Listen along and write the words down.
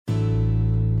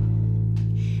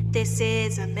This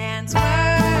is a man's world,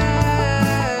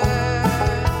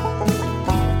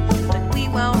 but we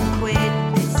won't quit.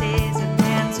 This is a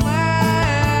man's world.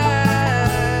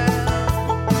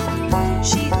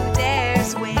 She who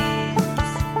dares wins.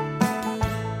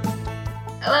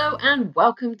 Hello and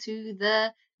welcome to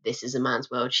the This is a Man's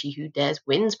World, She Who Dares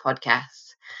Wins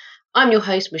podcast. I'm your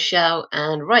host, Michelle,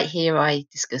 and right here I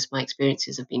discuss my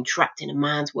experiences of being trapped in a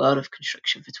man's world of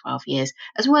construction for 12 years,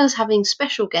 as well as having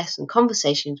special guests and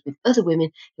conversations with other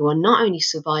women who are not only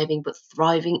surviving but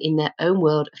thriving in their own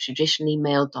world of traditionally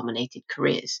male-dominated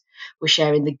careers. We're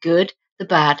sharing the good, the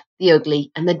bad, the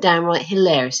ugly, and the downright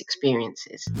hilarious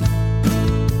experiences.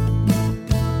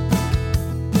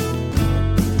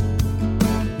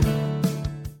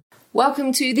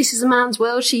 Welcome to This is a Man's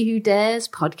World, She Who Dares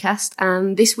podcast.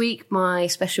 And this week, my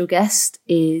special guest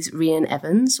is Rhian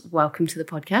Evans. Welcome to the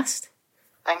podcast.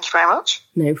 Thank you very much.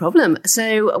 No problem.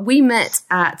 So we met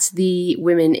at the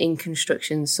Women in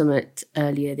Construction Summit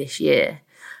earlier this year.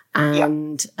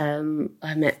 And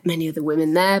I met many other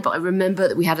women there, but I remember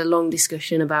that we had a long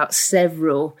discussion about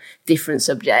several different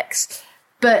subjects.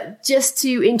 But just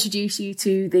to introduce you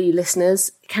to the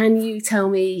listeners, can you tell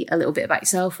me a little bit about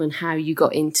yourself and how you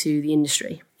got into the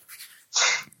industry?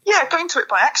 Yeah, got into it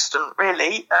by accident,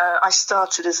 really. I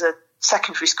started as a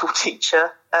secondary school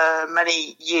teacher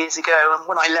many years ago, and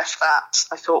when I left that,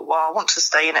 I thought, well, I want to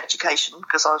stay in education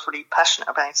because I was really passionate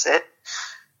about it.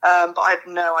 But I had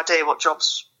no idea what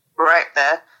jobs were out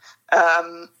there.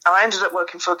 I ended up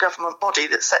working for a government body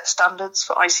that set standards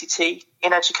for ICT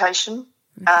in education.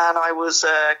 And I was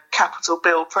a capital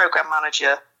build program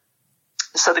manager.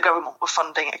 So the government were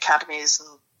funding academies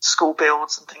and school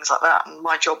builds and things like that. And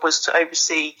my job was to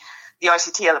oversee the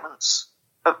ICT elements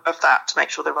of that to make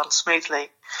sure they run smoothly.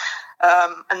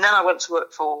 And then I went to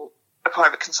work for a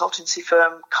private consultancy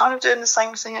firm, kind of doing the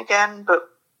same thing again, but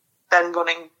then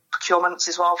running procurements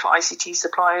as well for ICT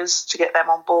suppliers to get them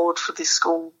on board for the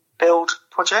school build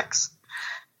projects.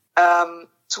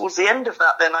 Towards the end of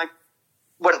that, then I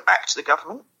went back to the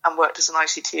government and worked as an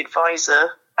ICT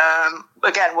advisor,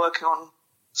 again working on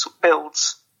sort of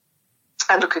builds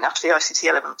and looking after the ICT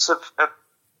elements of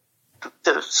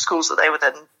the schools that they were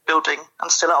then building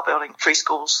and still are building, free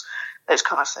schools, those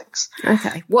kind of things.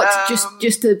 Okay.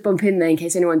 Just to bump in there in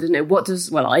case anyone doesn't know,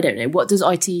 I don't know, what does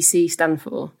ITC stand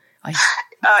for?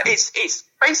 It's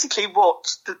basically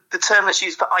what the term that's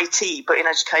used for IT, but in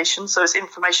education. So it's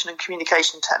information and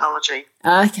communication technology.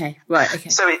 Okay, right, okay.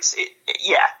 So it's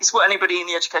what anybody in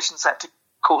the education sector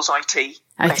calls IT. Okay.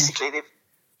 Basically, they've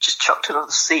just chucked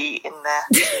another C in there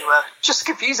to just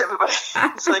confuse everybody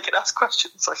so they can ask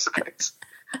questions, I suppose.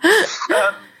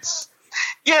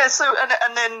 So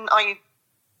and then I,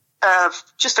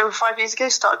 just over 5 years ago,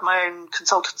 started my own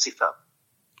consultancy firm.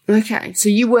 Okay, so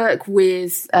you work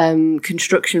with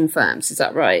construction firms, is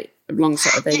that right?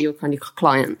 Alongside your kind of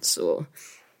clients, or?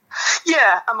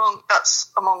 Yeah, among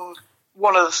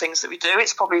one of the things that we do.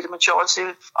 It's probably the majority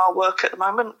of our work at the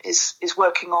moment is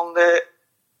working on the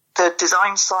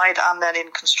design side and then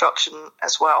in construction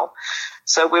as well.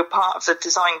 So we're part of the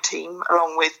design team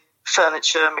along with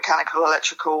furniture, mechanical,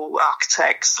 electrical,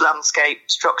 architects, landscape,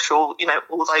 structural,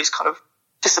 all those kind of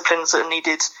disciplines that are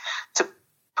needed to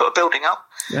put a building up.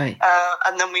 Right.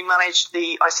 And then we manage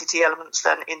the ICT elements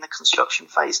then in the construction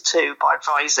phase too by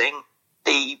advising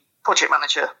the project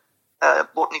manager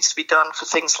what needs to be done for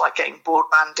things like getting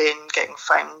broadband in, getting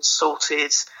phones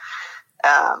sorted,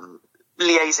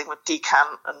 liaising with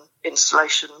decant and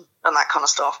installation and that kind of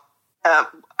stuff.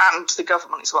 And the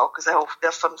government as well, because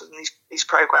they're funding these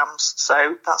programs.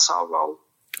 So that's our role.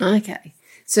 Okay.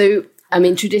 So,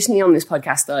 traditionally on this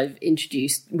podcast, I've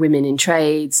introduced women in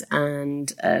trades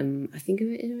and I think,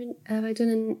 have I done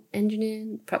an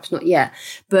engineer? Perhaps not yet.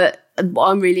 But what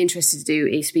I'm really interested to do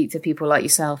is speak to people like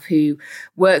yourself who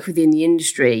work within the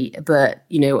industry, but,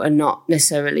 are not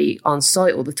necessarily on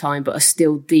site all the time, but are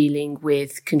still dealing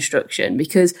with construction.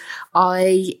 Because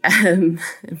I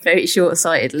very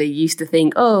short-sightedly used to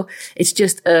think, it's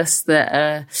just us that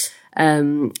are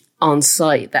on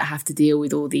site that have to deal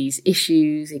with all these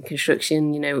issues in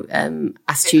construction,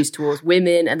 attitudes towards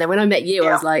women. And then when I met you,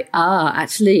 I was like,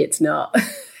 actually it's not.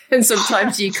 And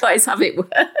sometimes you guys have it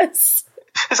worse.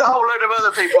 There's a whole load of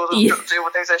other people that have got to deal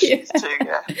with those issues too,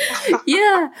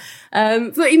 yeah.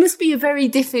 But it must be a very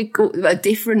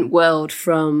different world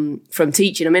from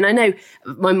teaching. I know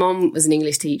my mom was an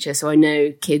English teacher, so I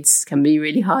know kids can be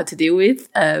really hard to deal with.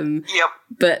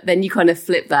 But then you kind of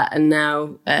flip that and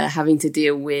now having to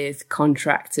deal with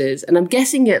contractors. And I'm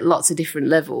guessing at lots of different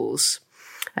levels.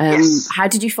 Yes. How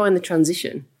did you find the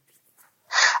transition?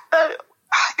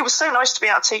 it was so nice to be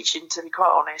out teaching, to be quite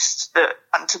honest,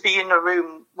 and to be in a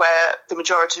room where the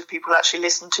majority of people actually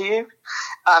listen to you,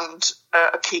 and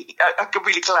I'm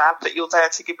really glad that you're there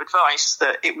to give advice.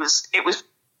 That it was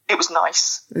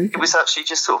nice. Okay. It was actually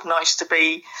just sort of nice to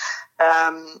be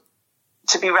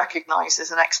recognised as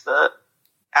an expert,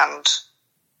 and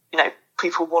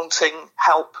people wanting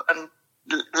help and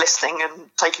listening and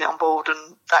taking it on board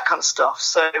and that kind of stuff.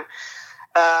 So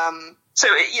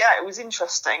it was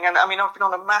interesting. And I mean, I've been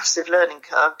on a massive learning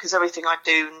curve because everything I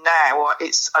do now,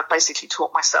 I've basically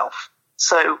taught myself.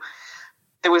 So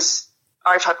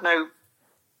I've had no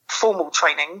formal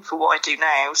training for what I do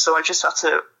now. So I just had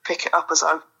to pick it up as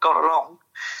I've gone along.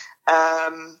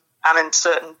 And in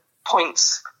certain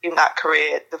points in that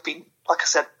career, there've been, like I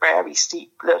said, very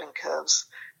steep learning curves.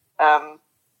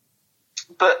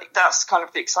 But that's kind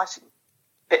of the exciting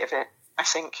bit of it, I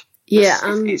think. Yeah.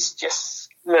 It's just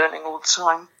learning all the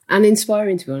time. And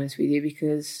inspiring, to be honest with you,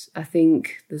 because I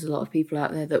think there's a lot of people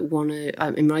out there that want to...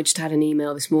 I just had an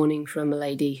email this morning from a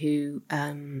lady who...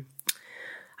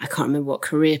 I can't remember what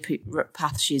career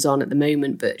path she's on at the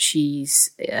moment, but she's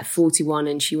 41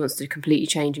 and she wants to completely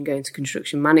change and go into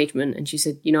construction management. And she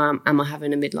said, am I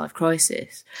having a midlife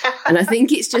crisis? And I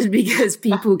think it's just because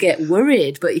people get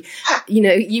worried. But,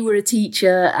 you were a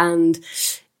teacher and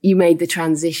you made the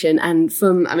transition. And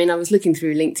I was looking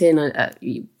through LinkedIn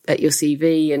at your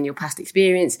CV and your past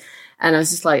experience. And I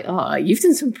was just like, you've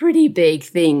done some pretty big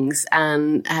things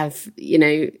and have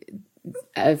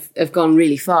gone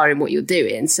really far in what you're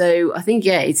doing. So I think,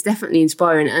 it's definitely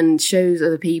inspiring and shows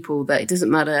other people that it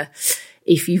doesn't matter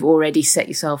if you've already set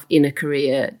yourself in a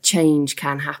career, change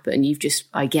can happen. You've just,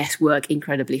 I guess, work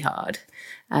incredibly hard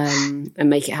and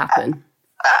make it happen.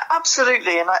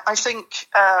 Absolutely. And I think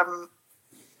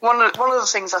one of the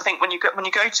things I think when you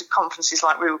go to conferences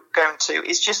like we were going to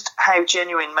is just how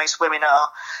genuine most women are.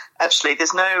 Actually,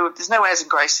 there's no airs and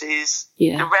graces.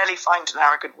 Yeah. You rarely find an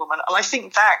arrogant woman, and I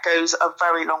think that goes a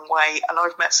very long way. And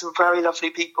I've met some very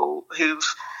lovely people who've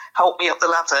helped me up the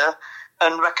ladder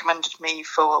and recommended me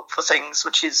for things,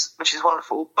 which is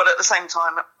wonderful. But at the same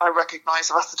time, I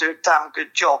recognise I have to do a damn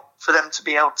good job for them to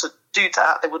be able to do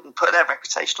that. They wouldn't put their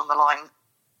reputation on the line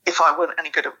if I weren't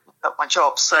any good at my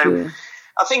job. So yeah.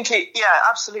 I think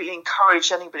absolutely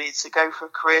encourage anybody to go for a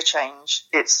career change.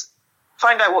 It's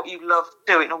find out what you love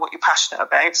doing or what you're passionate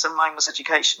about. So mine was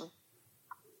education.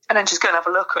 And then just go and have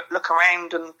a look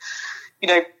around and,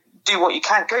 do what you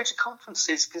can. Go to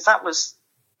conferences, because that was,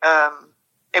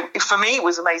 for me, it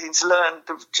was amazing to learn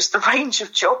just the range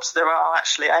of jobs there are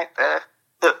actually out there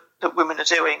that women are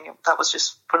doing. That was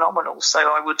just phenomenal. So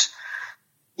I would...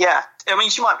 Yeah, I mean,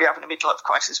 she might be having a midlife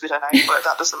crisis, we don't know, but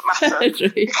that doesn't matter.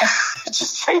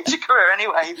 Just change your career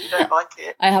anyway if you don't like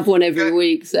it. I have one every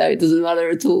week, so it doesn't matter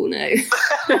at all now.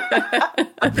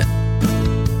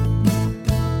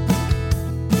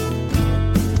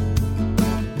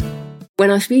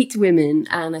 When I speak to women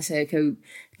and I say, okay,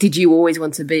 did you always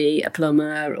want to be a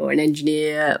plumber or an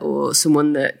engineer or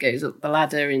someone that goes up the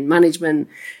ladder in management,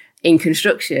 in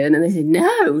construction? And they said,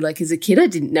 no, like as a kid, I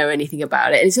didn't know anything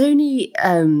about it. And it's only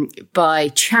by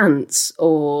chance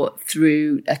or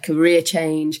through a career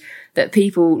change that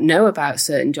people know about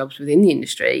certain jobs within the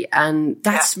industry. And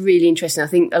that's really interesting. I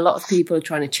think a lot of people are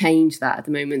trying to change that at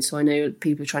the moment. So I know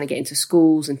people are trying to get into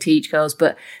schools and teach girls,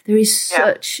 but there is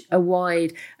such a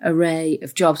wide array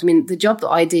of jobs. I mean, the job that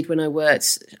I did when I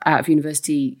worked out of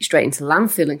university straight into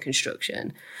landfill and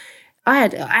construction, I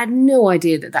had no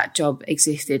idea that job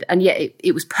existed, and yet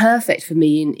it was perfect for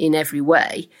me in every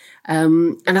way.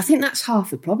 And I think that's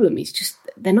half the problem. It's just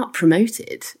they're not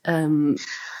promoted.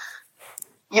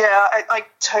 I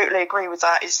totally agree with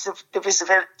that. It's the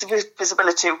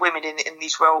visibility of women in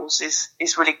these roles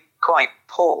is really quite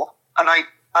poor. And I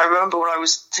remember when I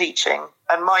was teaching,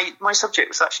 and my subject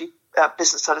was actually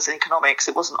business studies and economics.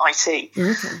 It wasn't IT.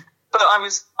 Okay. But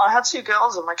I had two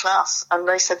girls in my class, and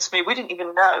they said to me, we didn't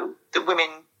even know that women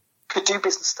could do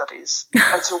business studies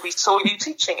until we saw you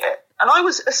teaching it. And I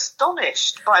was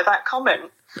astonished by that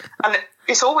comment. And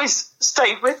it's always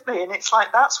stayed with me. And it's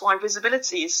like, that's why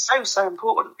visibility is so, so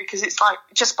important, because it's like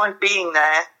just by being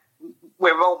there,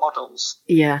 we're role models.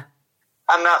 Yeah.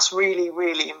 And that's really,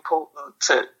 really important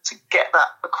to get that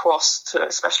across to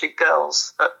especially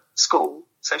girls at school,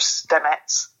 so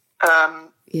STEMettes.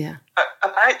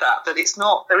 About that it's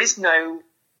not, there is no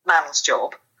man's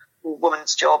job or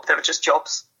woman's job, there are just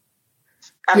jobs.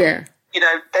 And,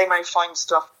 they may find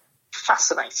stuff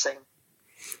fascinating,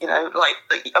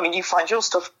 you find your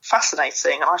stuff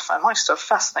fascinating and I find my stuff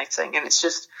fascinating, and it's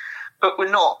just, but we're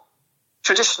not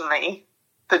traditionally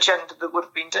the gender that would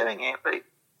have been doing it, but it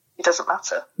doesn't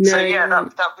matter. No, so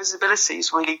that visibility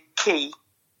is really key.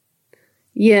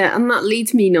 Yeah, and that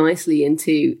leads me nicely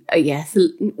into,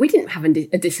 we didn't have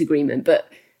a disagreement, but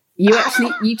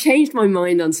you changed my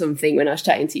mind on something when I was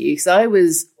chatting to you. So I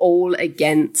was all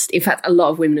against, in fact, a lot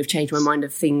of women have changed my mind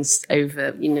of things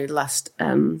over, the last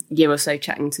year or so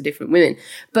chatting to different women.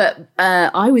 But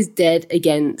I was dead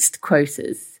against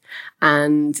quotas,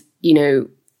 and,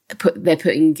 they're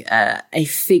putting a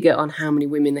figure on how many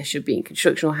women there should be in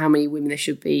construction or how many women there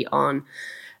should be on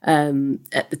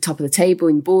at the top of the table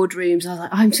in boardrooms. I was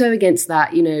like, I'm so against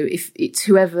that. If it's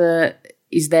whoever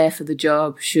is there for the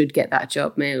job should get that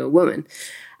job, male or woman.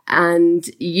 And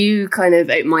you kind of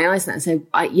opened my eyes to that and said,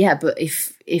 but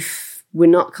if we're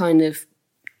not kind of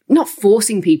not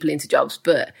forcing people into jobs,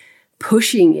 but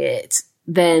pushing it,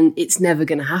 then it's never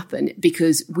going to happen,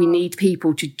 because we need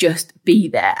people to just be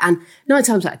there. And 9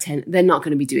 times out of 10, they're not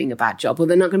going to be doing a bad job, or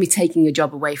they're not going to be taking a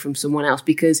job away from someone else,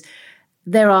 because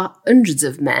there are hundreds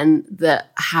of men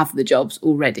that have the jobs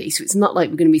already. So it's not like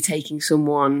we're going to be taking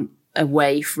someone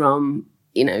away from,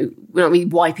 we're not going to be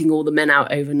wiping all the men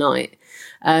out overnight.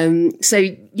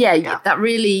 That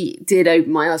really did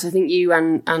open my eyes. I think you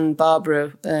and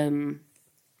Barbara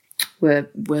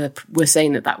were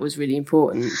saying that was really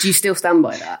important. Do you still stand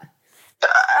by that?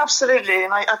 Absolutely.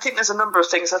 And I think there's a number of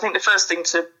things. I think the first thing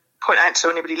to point out to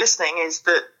anybody listening is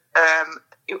that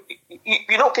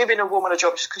you're not giving a woman a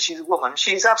job just because she's a woman.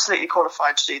 She's absolutely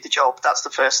qualified to do the job. That's the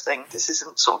first thing. This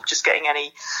isn't sort of just getting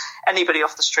anybody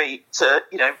off the street to,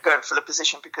 go and fill a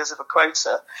position because of a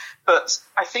quota. But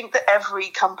I think that every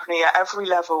company at every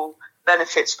level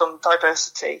benefits from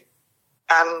diversity.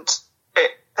 And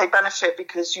they benefit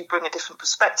because you bring a different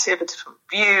perspective, a different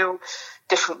view,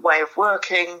 different way of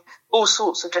working, all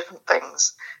sorts of different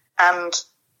things. And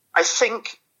I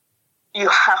think you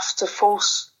have to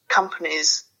force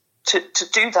companies to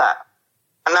do that,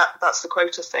 and that's the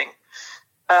quota thing,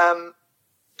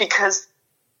 because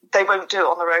they won't do it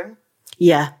on their own.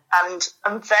 Yeah, and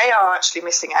they are actually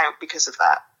missing out because of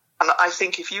that. And I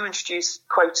think if you introduce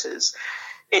quotas,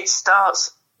 it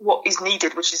starts what is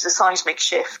needed, which is a seismic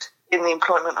shift in the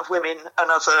employment of women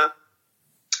and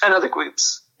other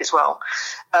groups as well,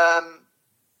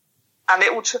 and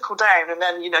it will trickle down, and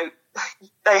then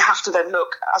they have to then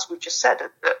look, as we've just said,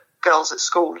 at girls at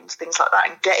school and things like that,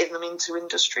 and getting them into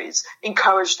industries,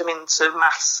 encourage them into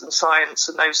maths and science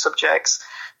and those subjects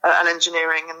and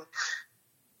engineering,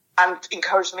 and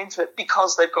encourage them into it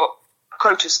because they've got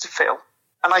quotas to fill.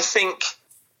 And I think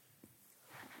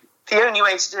the only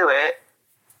way to do it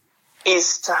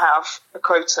is to have a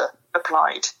quota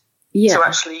applied to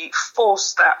actually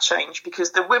force that change,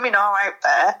 because the women are out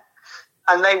there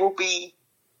and they will be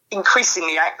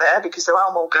increasingly out there because there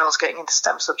are more girls getting into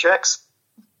STEM subjects.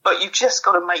 But you've just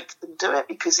got to make them do it,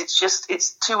 because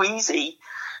it's too easy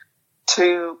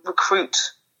to recruit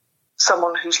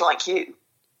someone who's like you.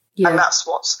 Yeah. And that's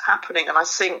what's happening. And I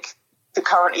think the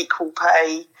current equal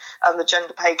pay and the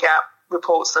gender pay gap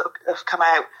reports that have come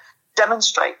out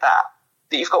demonstrate that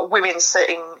you've got women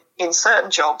sitting in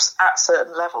certain jobs at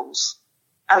certain levels.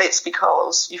 And it's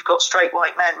because you've got straight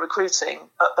white men recruiting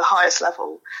at the highest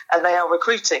level, and they are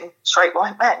recruiting straight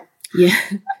white men. Yeah.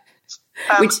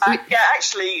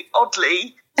 Actually,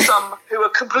 oddly, some who are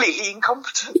completely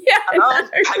incompetent and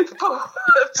aren't capable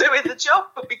of doing the job,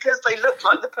 but because they look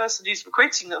like the person who's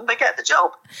recruiting them, they get the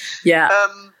job. Yeah.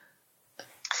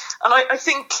 And I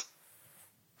think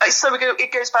so.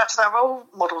 It goes back to that role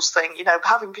models thing.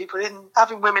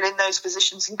 Having women in those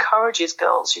positions encourages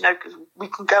girls. Because we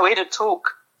can go in and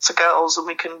talk to girls, and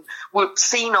we're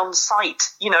seen on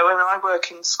site. And I work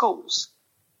in schools,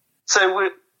 so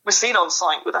we're seen on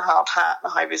site with a hard hat and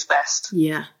a high-vis vest.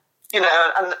 Yeah.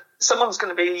 And someone's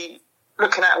going to be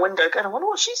looking out a window going, I wonder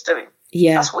what she's doing.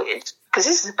 Yeah. That's weird, because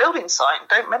this is a building site, and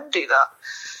don't men do that?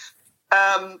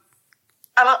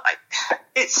 And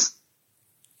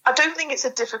I don't think it's a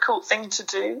difficult thing to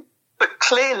do, but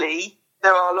clearly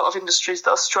there are a lot of industries that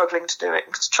are struggling to do it,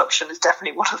 and construction is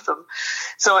definitely one of them.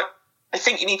 So I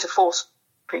think you need to force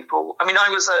people. I mean, I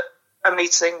was at a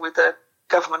meeting with a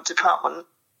government department,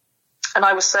 and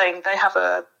I was saying they have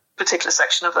a particular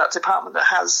section of that department that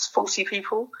has 40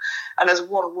 people, and there's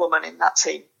one woman in that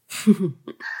team. And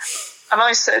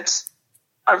I said,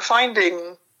 I'm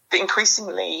finding that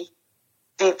increasingly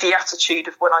the attitude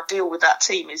of when I deal with that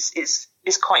team is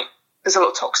quite, there's a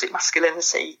lot of toxic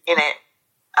masculinity in it.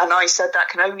 And I said that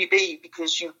can only be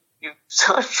because you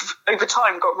sort of over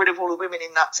time got rid of all the women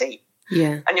in that team.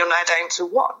 Yeah. And you're now down to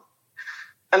one.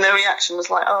 And their reaction was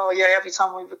like, oh, yeah, every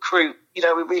time we recruit, we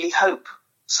really hope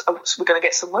we're going to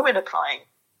get some women applying.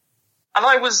 And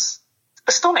I was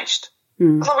astonished. I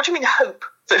was like, what do you mean hope?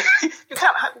 You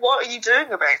can't. What are you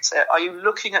doing about it? Are you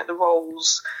looking at the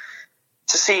roles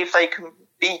to see if they can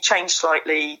be changed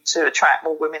slightly to attract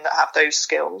more women that have those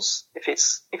skills. If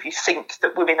you think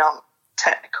that women aren't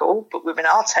technical, but women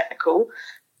are technical,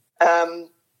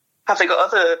 have they got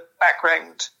other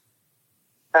background,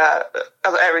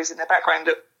 other areas in their background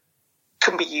that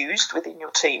can be used within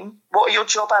your team? What are your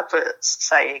job adverts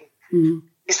saying? Mm.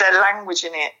 Is there language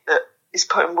in it that is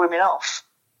putting women off?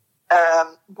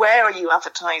 Where are you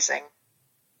advertising?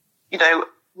 You know,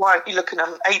 why aren't you looking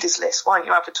on Ada's list? Why aren't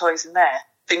you advertising there?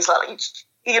 Things like that.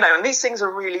 You know, and these things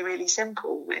are really, really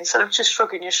simple. Instead of just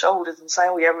shrugging your shoulders and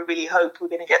saying, oh, yeah, we really hope we're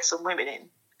going to get some women in.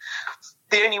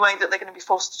 The only way that they're going to be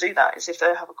forced to do that is if they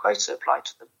have a quota applied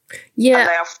to them. Yeah. And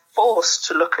they are forced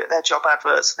to look at their job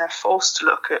adverts, and they're forced to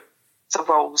look at the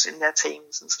roles in their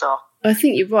teams and stuff. I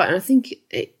think you're right. And I think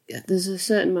there's a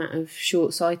certain amount of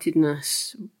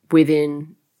short-sightedness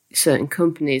within certain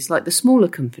companies, like the smaller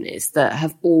companies that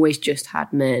have always just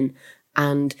had men.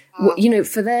 And, you know,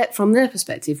 from their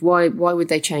perspective, why would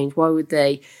they change? Why would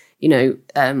they, you know,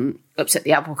 upset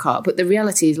the apple cart? But the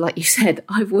reality is, like you said,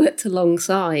 I've worked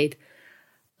alongside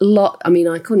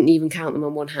I couldn't even count them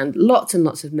on one hand, lots and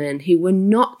lots of men who were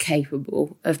not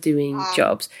capable of doing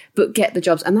jobs, but get the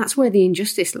jobs. And that's where the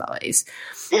injustice lies.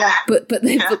 Yeah.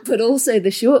 But also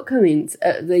the shortcomings,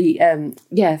 using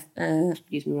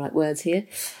the right words here,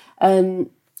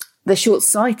 the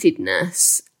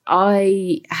short-sightedness.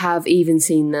 I have even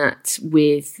seen that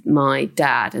with my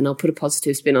dad, and I'll put a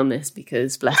positive spin on this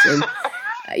because, bless him,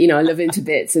 you know, I love him to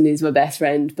bits and he's my best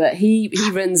friend, but he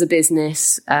runs a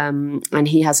business and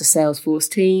he has a Salesforce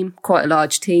team, quite a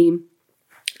large team.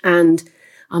 And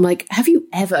I'm like, have you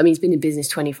ever, I mean, he's been in business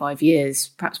 25 years,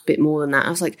 perhaps a bit more than that. I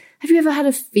was like, have you ever had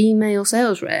a female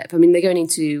sales rep? I mean, they're going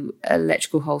into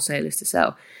electrical wholesalers to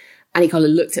sell. And he kind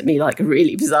of looked at me like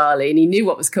really bizarrely, and he knew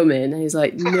what was coming. And he was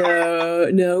like, no.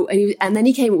 And then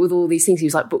he came up with all these things. He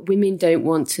was like, but women don't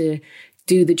want to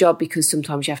do the job because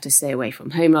sometimes you have to stay away from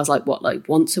home. And I was like, what, like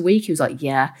once a week? He was like,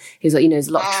 yeah. He was like, you know, there's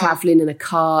a lot of traveling in a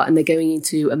car, and they're going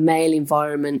into a male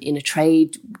environment in a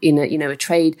trade, a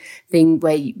trade thing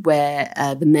where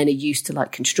the men are used to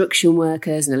like construction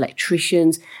workers and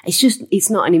electricians. It's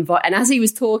not an environment. And as he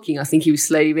was talking, I think he was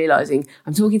slowly realizing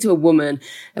I'm talking to a woman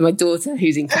and my daughter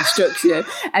who's in construction.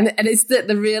 and it's that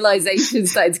the realization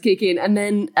started to kick in. And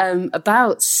then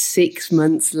about 6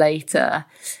 months later,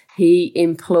 he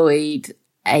employed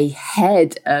a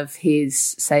head of his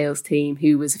sales team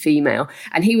who was a female.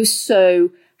 And he was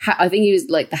I think he was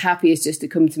like the happiest just to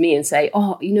come to me and say,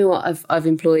 oh, you know what, I've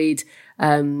employed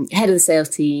head of the sales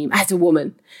team as a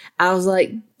woman. I was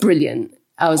like, brilliant.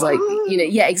 I was like, you know,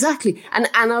 yeah, exactly. And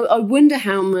I wonder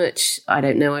how much, I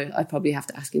don't know, I probably have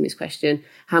to ask him this question,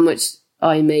 how much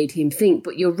I made him think.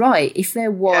 But you're right. If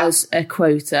there was a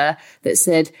quota that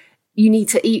said, you need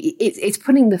to eat, it's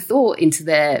putting the thought into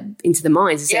their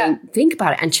minds and saying, think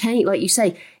about it and change. Like you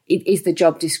say, is the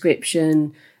job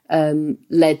description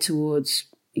led towards,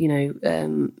 you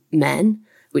know, men,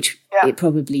 which it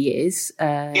probably is.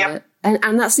 And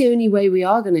that's the only way we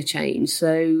are going to change.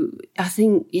 So I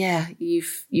think,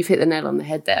 you've hit the nail on the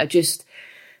head there. I just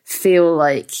feel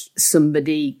like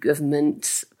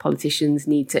government, politicians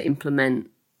need to implement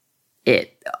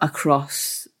it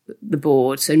across the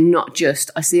board. So not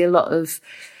just, I see a lot of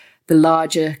the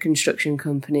larger construction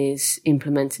companies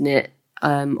implementing it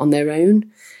on their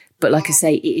own. But like I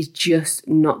say, it is just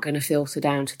not going to filter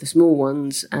down to the small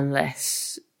ones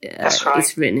unless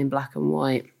it's written in black and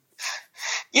white.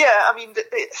 Yeah, I mean,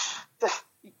 the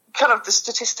kind of the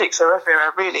statistics are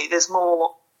everywhere, really. There's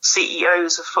more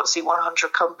CEOs of FTSE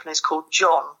 100 companies called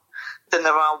John than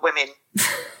there are women.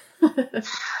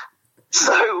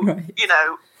 So, you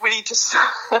know, we need to...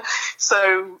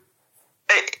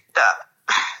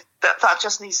 that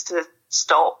just needs to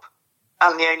stop.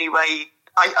 And the only way...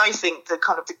 I think the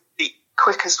kind of the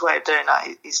quickest way of doing that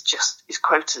is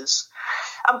quotas.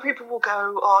 And people will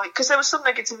go, because there was some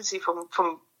negativity from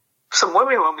some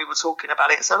women when we were talking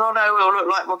about it, and said, oh no, we'll look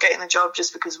like we're getting a job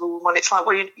just because we're women. It's like,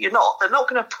 well, you're not. They're not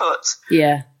going to put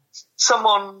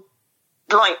someone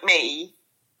like me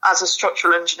as a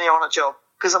structural engineer on a job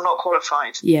because I'm not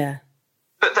qualified. Yeah.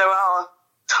 But there are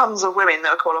tons of women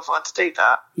that are qualified to do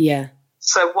that. Yeah.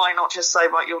 So why not just say,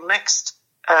 right, your next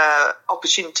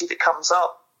opportunity that comes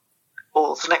up,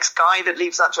 or the next guy that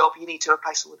leaves that job, you need to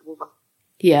replace them with a woman.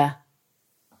 Yeah.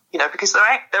 You know, because they're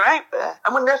out there,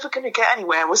 and we're never going to get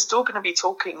anywhere. We're still going to be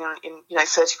talking in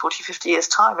 30, 40, 50 years'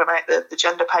 time about the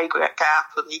gender pay gap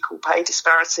and the equal pay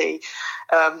disparity,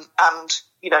 and,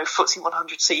 FTSE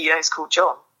 100 CEOs called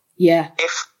John. Yeah.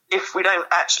 If we don't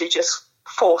actually just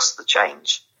force the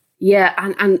change. Yeah,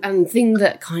 and thing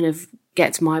that kind of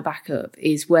gets my back up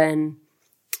is when,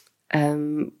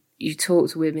 you talk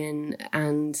to women,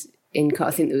 and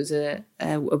I think there was a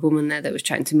woman there that was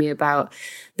chatting to me about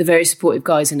the very supportive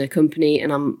guys in her company,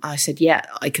 and I said, yeah,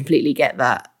 I completely get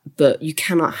that, but you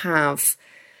cannot have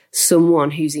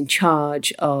someone who's in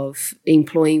charge of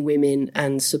employing women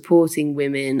and supporting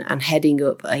women and heading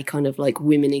up a kind of like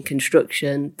women in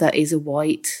construction that is a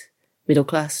white middle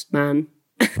class man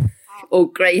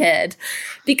or grey haired,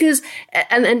 because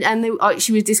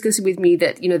she was discussing with me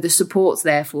that, you know, the support's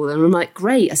there for them. And I'm like,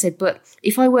 great. I said, but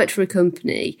if I worked for a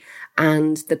company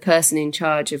and the person in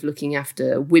charge of looking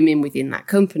after women within that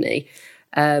company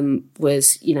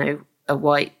was, you know, a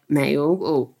white male,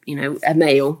 or, you know, a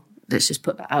male, let's just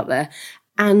put that out there,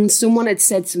 and someone had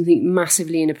said something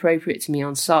massively inappropriate to me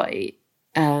on site,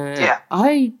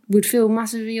 I would feel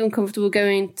massively uncomfortable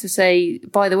going to say,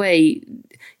 by the way,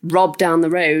 Rob down the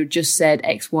road just said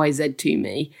XYZ to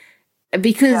me,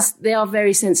 because they are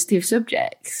very sensitive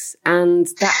subjects, and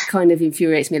that kind of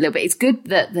infuriates me a little bit. It's good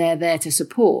that they're there to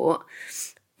support,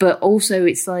 but also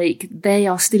it's like they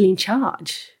are still in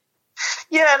charge.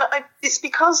 Yeah, and it's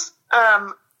because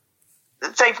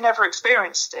they've never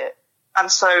experienced it. And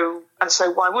so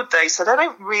why would they? So they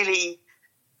don't really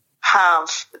have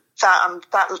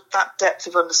that depth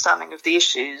of understanding of the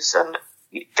issues. And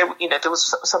there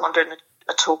was someone doing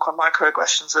a talk on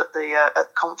microaggressions at the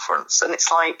conference, and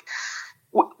it's like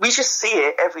we just see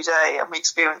it every day and we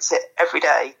experience it every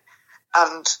day.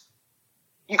 And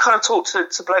you kind of talk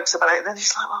to blokes about it, and then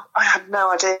it's like, well, I had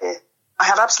no idea. I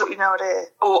had absolutely no idea,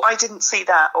 or I didn't see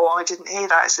that, or I didn't hear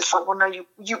that. It's just like, well, no,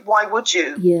 you why would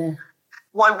you? Yeah.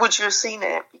 Why would you have seen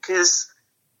it? Because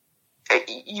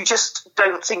you just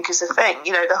don't think it's a thing.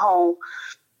 You know, the whole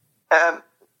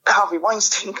Harvey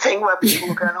Weinstein thing where people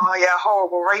were going, oh, yeah,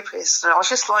 horrible rapist. And I was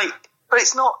just like, but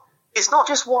it's not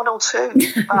just one or two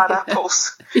bad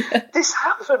apples. Yeah. This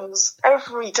happens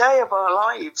every day of our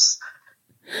lives.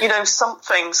 You know,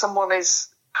 someone is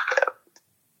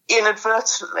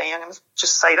inadvertently, I'm going to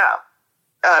just say that,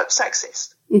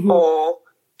 sexist, or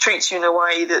treats you in a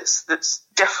way that's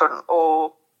different,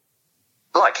 or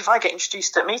like if I get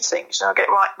introduced at meetings, I get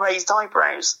raised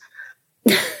eyebrows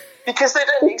because they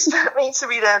don't expect me to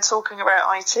be there talking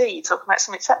about IT, talking about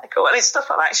something technical, and it's stuff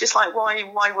like that. It's just like,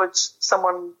 why would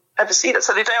someone ever see that?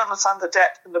 So they don't understand the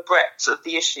depth and the breadth of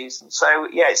the issues, and so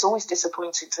it's always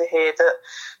disappointing to hear that,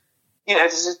 you know,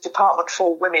 there's a department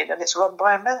for women and it's run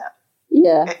by a man.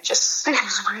 Yeah, it just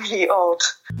seems really odd.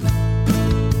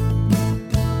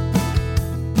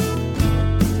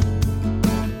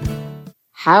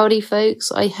 Howdy,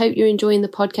 folks. I hope you're enjoying the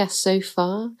podcast so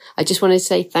far. I just wanted to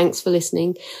say thanks for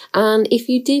listening. And if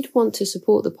you did want to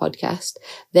support the podcast,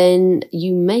 then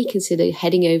you may consider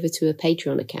heading over to a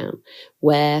Patreon account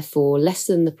where for less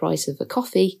than the price of a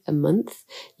coffee a month,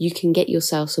 you can get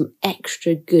yourself some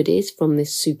extra goodies from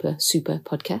this super, super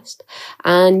podcast.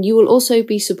 And you will also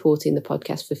be supporting the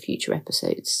podcast for future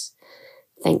episodes.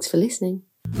 Thanks for listening.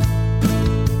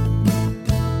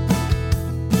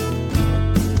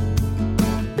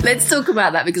 Let's talk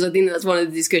about that, because I think that's one of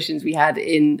the discussions we had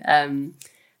in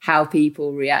how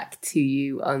people react to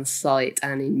you on site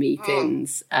and in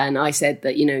meetings. And I said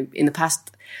that, you know, in the past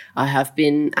I have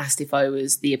been asked if I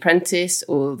was the apprentice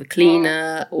or the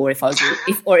cleaner, or if I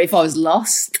was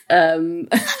lost,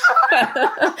 which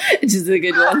is a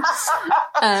good one.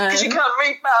 Because you can't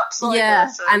read maps. Yeah,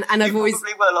 so and I've always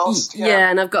were lost. Yeah,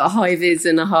 and I've got a high vis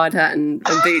and a hard hat and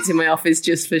boots in my office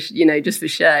just for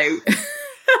show.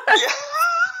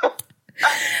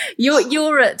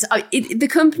 You're at the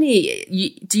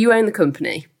company. Do you own the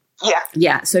company?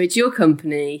 Yeah. So it's your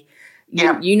company.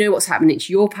 You know what's happening. It's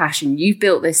your passion. You've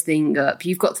built this thing up.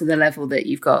 You've got to the level that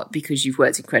you've got because you've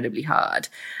worked incredibly hard.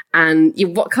 And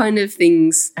what kind of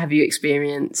things have you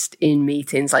experienced in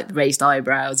meetings, like the raised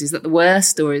eyebrows? Is that the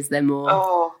worst, or is there more?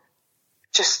 Oh,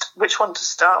 just which one to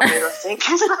start with, I think.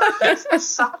 It's a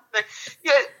sad thing.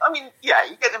 Yeah, I mean, you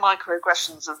get the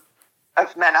microaggressions of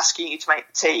men asking you to make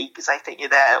the tea because they think you're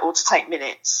there, or to take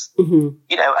minutes, you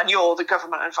know, and you're the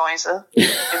government advisor in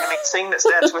the meeting that's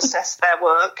there to assess their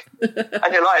work.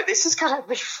 And you're like, this is going to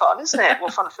be fun, isn't it?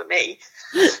 Well, fun for me.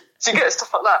 So you get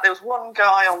stuff like that. There was one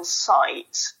guy on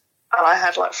site, and I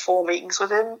had like 4 meetings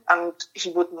with him, and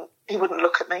he wouldn't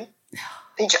look at me.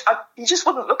 He just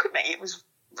wouldn't look at me. It was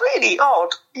really odd.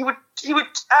 He would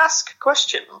ask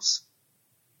questions,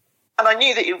 and I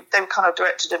knew that they were kind of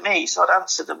directed at me, so I'd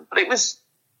answer them. But it was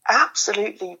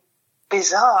absolutely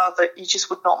bizarre that you just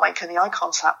would not make any eye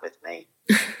contact with me.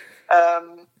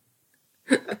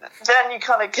 Then you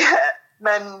kind of get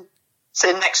men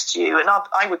sitting next to you, and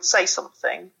I would say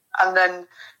something, and then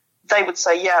they would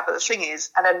say, yeah, but the thing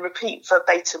is, and then repeat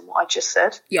verbatim what I just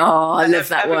said. Oh, I love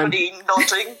that one. Everybody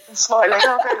nodding and smiling.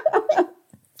 I'll go,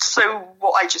 so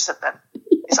what I just said then,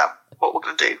 is that what we're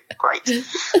going to do? Great.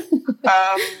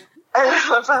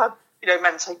 I've had,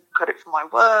 men take credit for my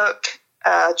work,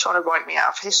 trying to write me out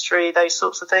of history, those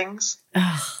sorts of things.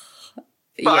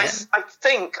 But I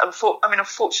think,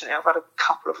 unfortunately, I've had a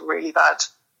couple of really bad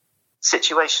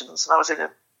situations. And I was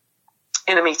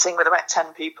in a meeting with about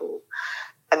 10 people,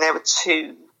 and there were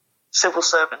 2 civil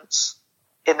servants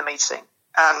in the meeting.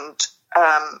 And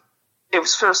it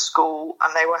was for a school,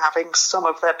 and they were having some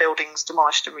of their buildings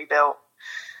demolished and rebuilt.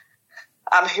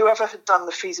 And whoever had done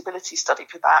the feasibility study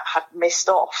for that had missed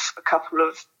off a couple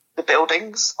of the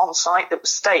buildings on site that were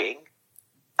staying.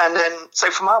 And then,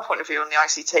 so from our point of view on the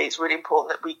ICT, it's really important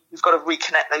that we've got to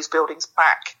reconnect those buildings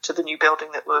back to the new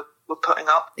building that we're putting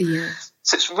up. Yeah.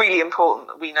 So it's really important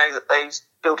that we know that those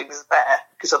buildings are there,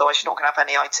 because otherwise you're not going to have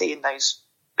any IT in those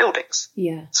buildings.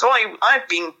 Yeah. So I've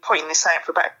been pointing this out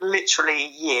for about literally a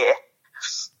year,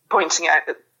 pointing out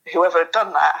that whoever had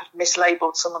done that had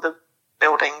mislabeled some of the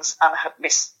buildings and had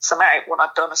missed some out when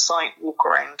I'd done a site walk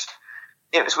around.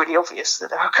 It was really obvious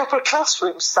that there were a couple of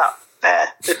classrooms sat there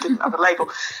that didn't have a label.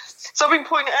 So I've been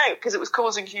pointing it out because it was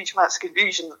causing huge amounts of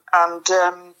confusion. And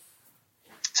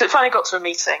so it finally got to a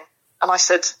meeting, and I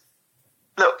said,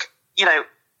 look,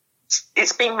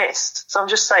 it's been missed. So I'm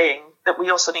just saying that we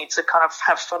also need to kind of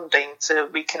have funding to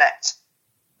reconnect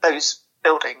those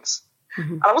buildings.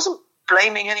 Mm-hmm. And I wasn't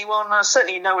blaming anyone.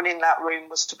 Certainly no one in that room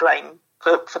was to blame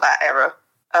for that error.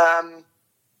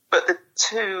 But the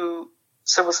 2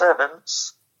 civil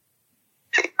servants,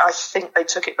 I think they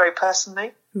took it very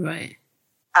personally. Right.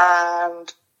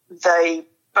 And they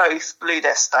both blew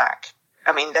their stack.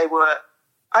 I mean, they were,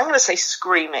 I'm going to say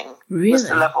screaming was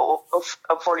the level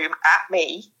of volume at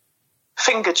me,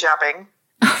 finger jabbing.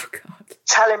 Oh, God.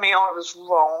 Telling me I was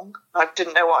wrong. I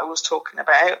didn't know what I was talking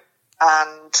about.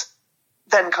 And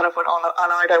then kind of went on,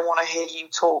 and I don't want to hear you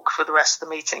talk for the rest of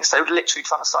the meeting. So literally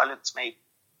trying to silence me.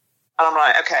 And I'm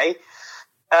like, okay,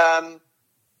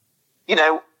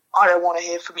 I don't want to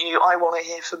hear from you. I want to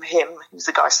hear from him. Who's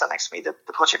the guy sat next to me, the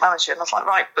project manager. And I was like,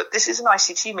 right, but this is an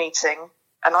ICT meeting,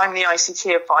 and I'm the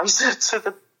ICT advisor to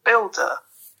the builder.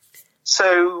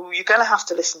 So you're going to have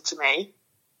to listen to me.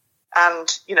 And,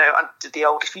 I did the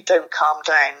old, if you don't calm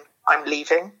down, I'm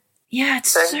leaving. Yeah,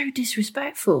 it's so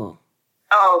disrespectful.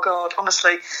 Oh, God,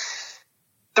 honestly.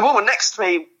 The woman next to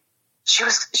me, she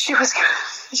was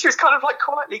kind of like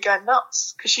quietly going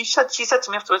nuts, because she said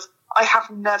to me afterwards, I have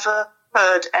never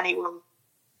heard anyone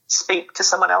speak to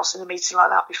someone else in a meeting like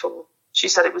that before. She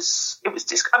said they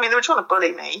were trying to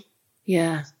bully me.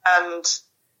 Yeah. And,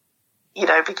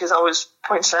 because I was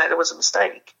pointing out there was a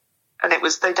mistake. And it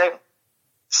was,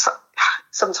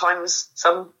 sometimes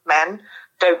some men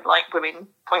don't like women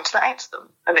pointing it out to them.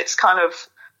 And it's kind of,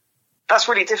 that's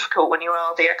really difficult when you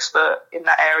are the expert in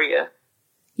that area.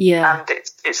 Yeah. And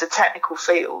it's a technical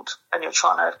field, and you're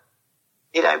trying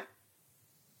to,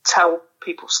 tell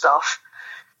people stuff,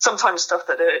 sometimes stuff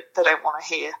that they don't want to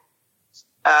hear.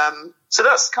 So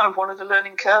that's kind of one of the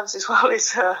learning curves as well,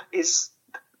 is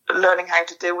learning how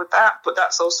to deal with that. But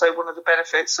that's also one of the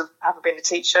benefits of having been a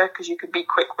teacher, because you can be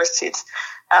quick-witted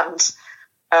and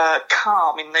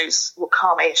calm in those,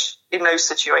 calm-ish in those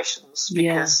situations,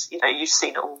 because you've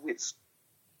seen it all with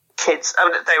kids. I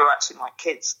mean, they were acting like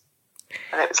kids,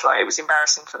 and it was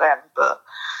embarrassing for them. But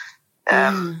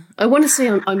I want to say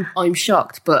I'm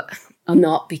shocked, but I'm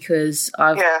not, because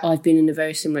I've been in a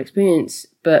very similar experience.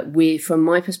 But from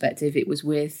my perspective, it was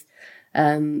with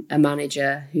a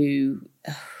manager who,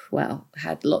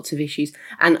 had lots of issues.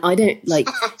 And I don't like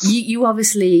you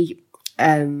obviously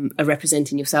are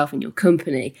representing yourself and your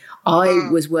company. I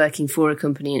was working for a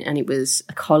company, and it was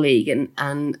a colleague,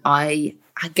 and I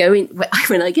go in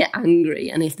when I get angry,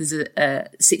 and if there's a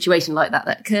situation like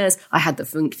that occurs, I had the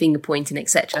finger pointing,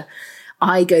 etc.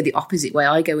 I go the opposite way.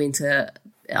 I go into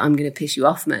I'm going to piss you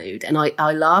off mode, and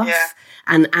I laugh,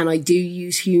 and I do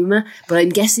use humour. But I'm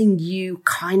guessing you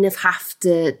kind of have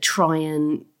to try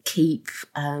and keep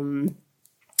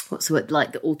what's the word,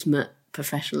 like the ultimate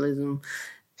professionalism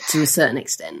to a certain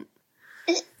extent.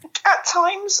 At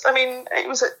times, I mean,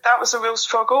 that was a real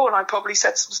struggle, and I probably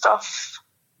said some stuff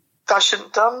that I shouldn't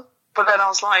have done. But then I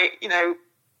was like,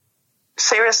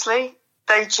 seriously,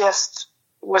 they just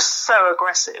were so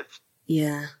aggressive.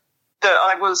 Yeah.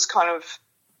 That I was kind of,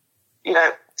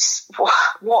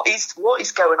 what is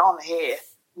going on here?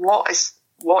 What is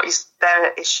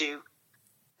their issue?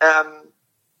 And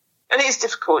it is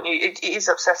difficult, and it is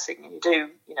upsetting, and you do,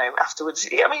 afterwards.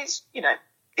 I mean,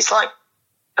 it's like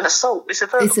an assault. It's a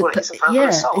verbal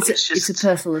assault. It's a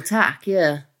personal attack.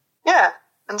 Yeah. Yeah.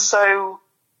 And so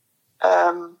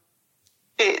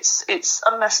it's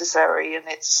unnecessary, and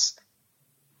it's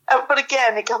but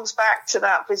again, it comes back to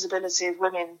that visibility of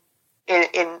women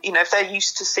in if they're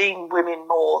used to seeing women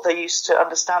more, they're used to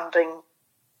understanding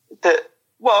that,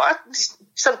 well, it's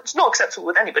not acceptable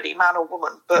with anybody, man or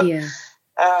woman, but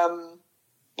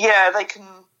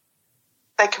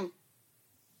they can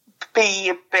be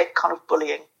a bit kind of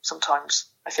bullying sometimes,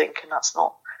 I think, and it's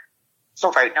not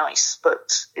very nice,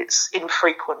 but it's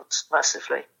infrequent,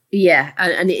 mercifully. Yeah,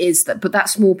 and it is that, but that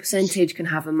small percentage can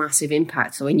have a massive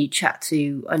impact. So when you chat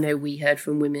to, I know we heard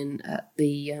from women at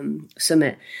the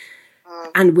summit,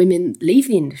 and women leave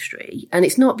the industry, and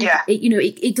it's not,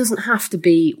 it doesn't have to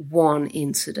be one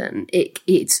incident.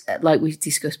 It's like we've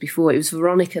discussed before. It was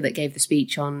Veronica that gave the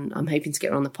speech on. I'm hoping to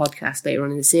get her on the podcast later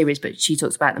on in the series, but she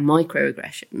talks about the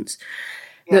microaggressions.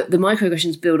 Yeah. The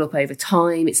microaggressions build up over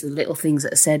time. It's the little things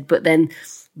that are said, but then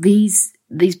these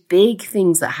big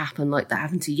things that happen, like that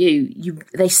happened to you,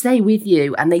 they stay with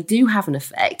you, and they do have an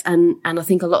effect. And I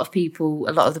think a lot of the people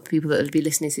that will be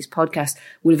listening to this podcast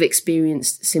would have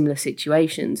experienced similar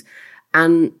situations.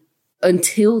 And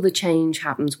until the change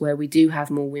happens where we do have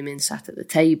more women sat at the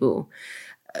table,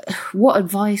 what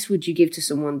advice would you give to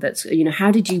someone that's,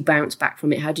 how did you bounce back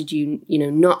from it? How did you,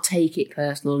 not take it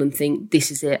personal and think,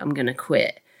 this is it, I'm going to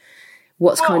quit?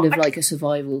 What's like a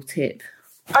survival tip?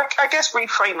 I guess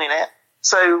reframing it.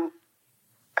 So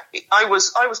I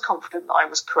was confident that I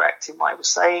was correct in what I was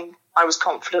saying. I was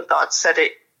confident that I'd said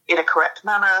it in a correct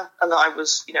manner, and that I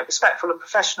was, respectful and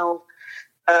professional.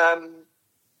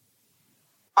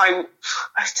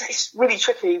 It's really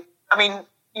tricky. I mean,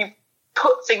 you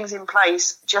put things in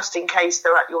place just in case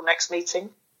they're at your next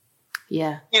meeting.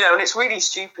 Yeah. And it's really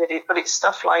stupid, but it's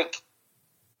stuff like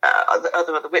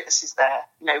other witnesses there.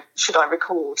 Should I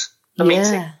record the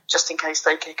meeting just in case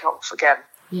they kick off again?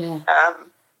 Yeah.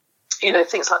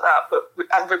 Things like that,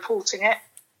 and reporting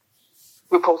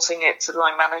it to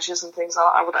line managers and things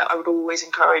like that. I would always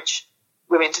encourage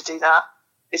women to do that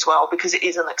as well, because it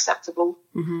is unacceptable.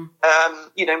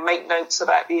 Mm-hmm. Make notes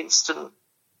about the incident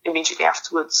immediately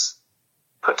afterwards.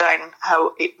 Put down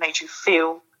how it made you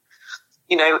feel.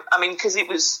 Because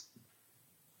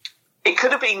it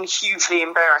could have been hugely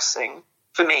embarrassing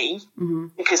for me, mm-hmm.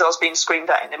 because I was being screamed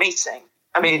at in a meeting.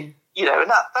 And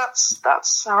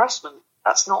that's harassment.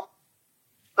 That's not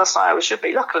how it should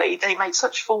be. Luckily, they made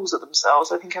such fools of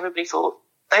themselves. I think everybody thought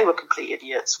they were complete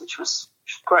idiots, which was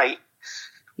great.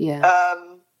 Yeah.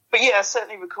 But yeah,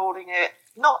 certainly recording it.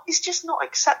 It's just not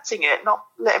accepting it, not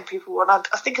letting people. And I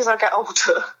think as I get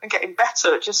older and getting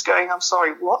better at just going, I'm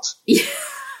sorry, what? Yeah.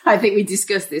 I think we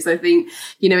discussed this. I think,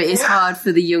 it is hard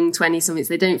for the young 20-somethings.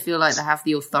 They don't feel like they have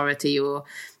the authority or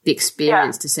the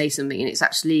experience to say something. And it's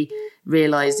actually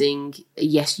realising,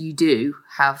 yes, you do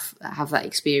have that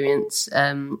experience.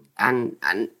 And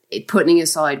putting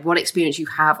aside what experience you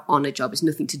have on a job, it's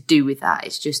nothing to do with that.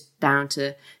 It's just down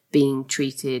to being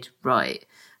treated right.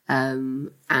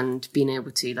 And being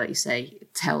able to, like you say,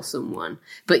 tell someone.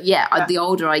 But the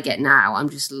older I get now, I'm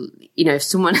just, if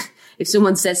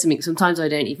someone says something, sometimes I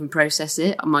don't even process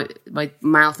it. My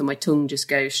mouth and my tongue just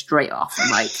go straight off.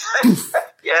 I'm like,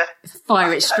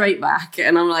 fire it straight back.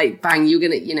 And I'm like, bang, you're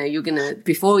gonna,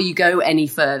 before you go any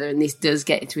further, and this does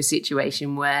get into a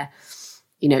situation where,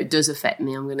 it does affect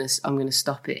me, I'm gonna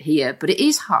stop it here. But it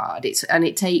is hard.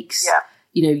 It takes,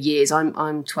 years.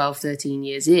 I'm 12, 13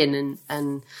 years in,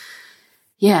 and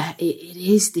it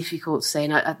is difficult to say,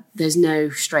 and there's no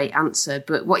straight answer.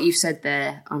 But what you've said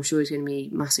there, I'm sure is going to be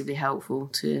massively helpful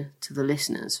to the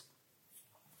listeners.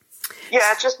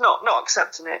 Yeah, just not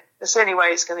accepting it. It's the only way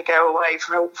it's going to go away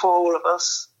for all of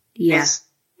us. Yeah.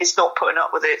 It's not putting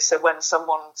up with it. So when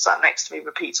someone sat next to me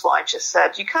repeats what I've just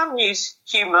said, you can use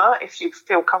humour if you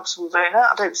feel comfortable doing it.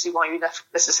 I don't see why you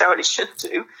necessarily should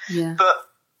do. Yeah. But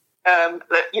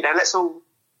let's all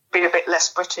be a bit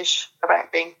less British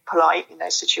about being polite in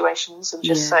those situations, and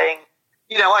just saying,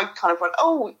 I kind of went,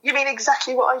 oh, you mean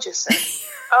exactly what I just said?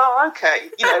 Oh, okay.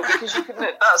 Because you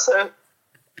couldn't, that's and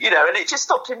it just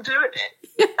stopped him doing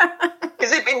it.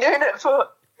 Because he'd been doing it for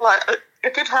like a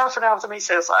good half an hour of the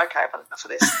meeting. I was like, okay, I've had enough of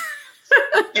this.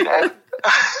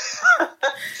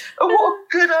 What a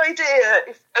good idea.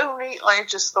 If only I had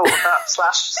just thought of that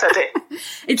 / said it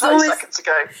it's 30 seconds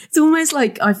ago. It's almost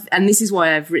like and this is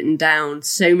why I've written down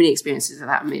so many experiences that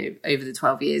happened to me over the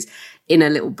 12 years in a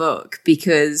little book,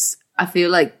 because I feel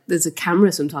like there's a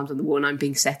camera sometimes on the wall and I'm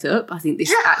being set up. I think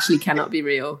this actually cannot be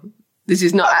real. This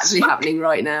is not actually happening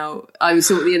right now. I'm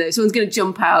sort of, someone's going to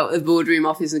jump out of the boardroom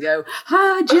office and go,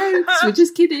 jokes, we're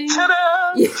just kidding.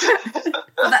 Ta-da! Yeah.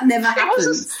 But that never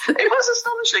happens. It was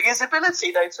astonishing, his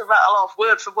ability, though, to rattle off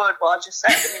word for word what I just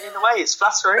said. I mean, in a way, it's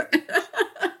flattering.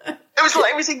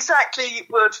 It was exactly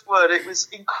word for word. It was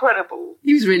incredible.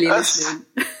 He was really listening.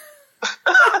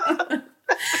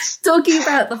 Talking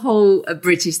about the whole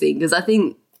British thing, because I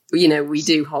think, we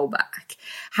do hold back.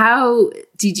 How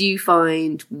did you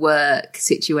find work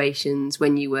situations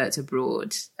when you worked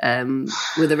abroad?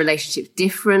 Were the relationships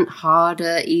different,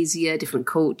 harder, easier, different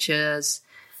cultures?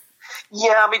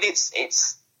 Yeah, I mean,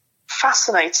 it's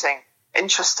fascinating,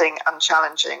 interesting and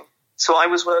challenging. So I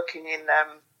was working in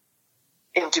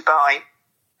Dubai,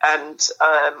 and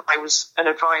I was an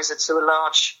advisor to a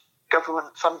large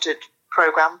government-funded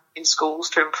program in schools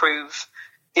to improve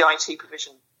the IT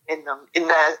provision in them, in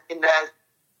their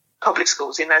public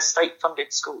schools, in their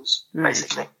state-funded schools,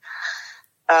 basically.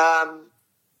 And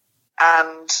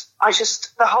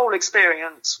the whole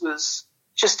experience was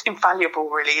just invaluable,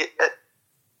 really.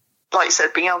 Like you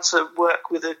said, being able to work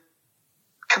with a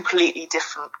completely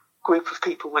different group of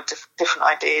people with different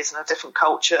ideas and a different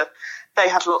culture. They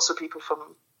had lots of people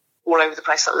from all over the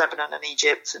place, like Lebanon and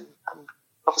Egypt, and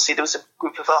obviously there was a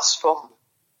group of us from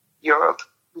Europe,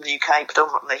 the UK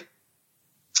predominantly.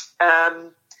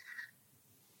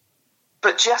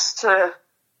 But just to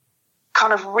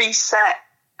kind of reset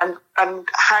and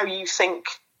how you think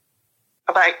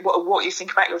about what you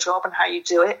think about your job and how you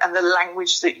do it and the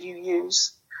language that you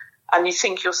use. And you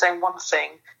think you're saying one thing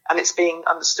and it's being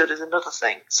understood as another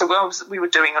thing. So we were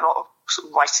doing a lot of sort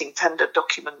of writing tender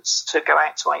documents to go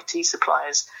out to IT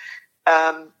suppliers.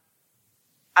 And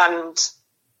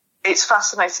it's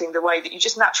fascinating the way that you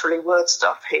just naturally word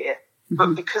stuff here. Mm-hmm.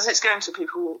 But because it's going to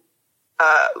people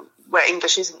where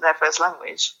English isn't their first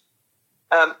language,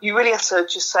 you really have to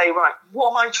just say, right,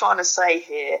 what am I trying to say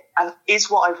here? And is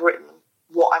what I've written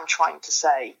what I'm trying to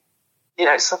say?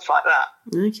 Stuff like that.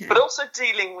 Okay. But also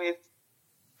dealing with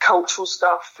cultural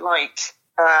stuff like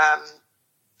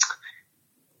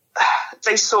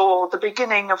they saw the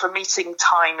beginning of a meeting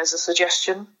time as a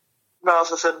suggestion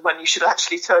rather than when you should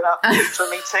actually turn up to a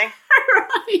meeting.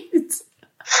 Right.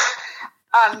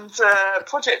 And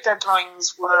project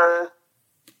deadlines were,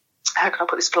 how can I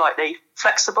put this politely,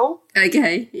 flexible.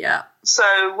 Okay, yeah. So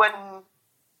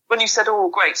when you said, oh,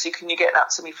 great, so can you get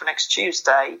that to me for next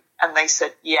Tuesday? And they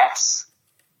said yes.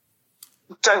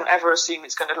 Don't ever assume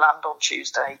it's going to land on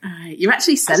Tuesday. You're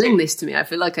actually selling this to me. I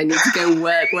feel like I need to go and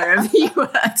work wherever you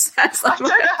work. I don't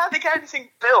know how they get anything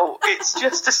built. It's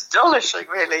just astonishing,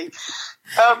 really.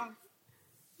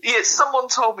 Someone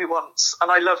told me once,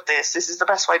 and I love this. This is the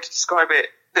best way to describe it,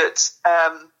 that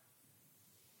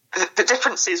the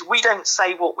difference is we don't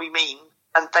say what we mean,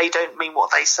 and they don't mean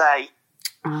what they say.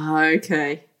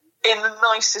 Okay. In the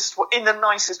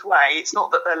nicest way. It's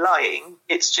not that they're lying.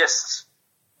 It's just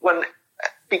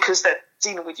because they're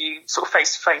dealing with you sort of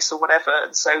face to face or whatever,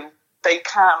 and so they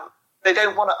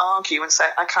don't want to argue and say,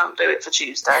 I can't do it for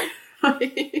Tuesday.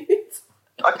 Right.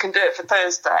 I can do it for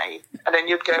Thursday. And then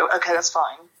you'd go, okay, that's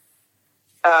fine.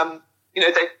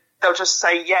 They'll just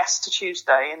say yes to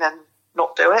Tuesday and then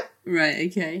not do it. Right,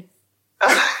 okay.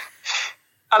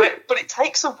 But it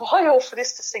takes a while for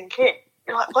this to sink in.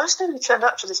 You're like, why has nobody turned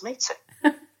up to this meeting?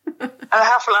 And a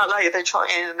half an hour later, they try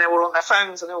in and they're all on their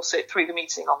phones and they all sit through the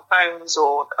meeting on phones,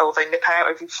 or they nip out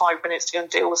every 5 minutes to go and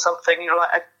deal with something. And you're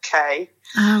like, okay.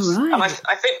 Oh, right. And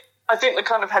I think the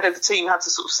kind of head of the team had to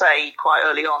sort of say quite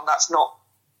early on, that's not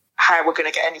how we're going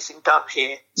to get anything done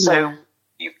here. So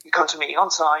you come to a meeting on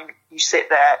time, you sit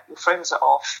there, your phones are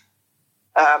off,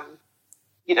 and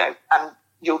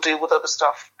you'll deal with other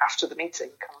stuff after the meeting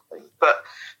kind of thing. But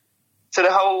so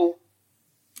the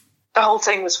whole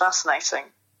thing was fascinating.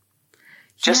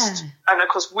 And of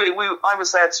course, I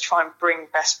was there to try and bring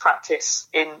best practice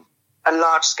in a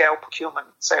large scale procurement.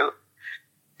 So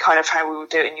kind of how we would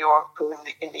do it in Europe or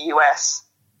in the US.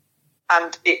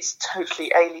 And it's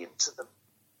totally alien to them.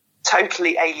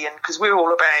 Totally alien, because we're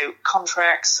all about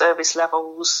contracts, service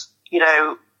levels,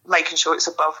 making sure it's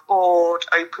above board,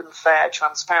 open, fair,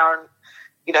 transparent.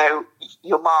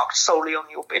 You're marked solely on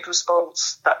your bid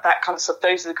response, that kind of stuff.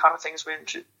 Those are the kind of things we're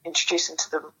introducing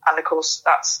to them. And of course,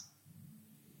 that's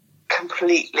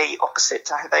completely opposite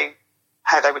to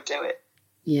how they would do it.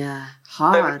 Yeah,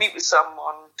 hard. They would meet with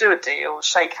someone, do a deal,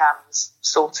 shake hands,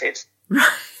 sorted.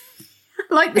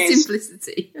 Like the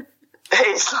simplicity.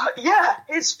 It's like,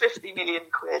 here's 50 million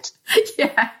quid.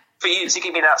 Yeah. For you to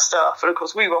give me that stuff. And of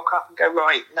course, we rock up and go,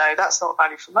 right, no, that's not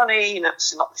value for money.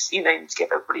 It's not, you need to give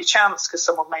everybody a chance because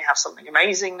someone may have something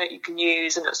amazing that you can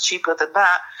use and it's cheaper than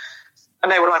that. And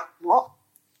they were like, what?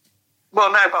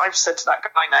 Well, no, but I've said to that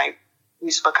guy now,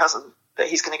 who's my cousin, that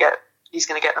he's going to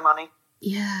get the money.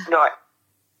 Yeah. Right.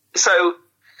 So,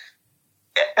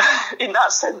 in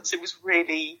that sense, it was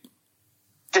really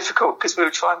difficult because we were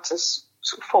trying to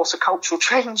sort of force a cultural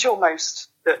change almost.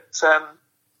 That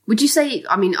would you say?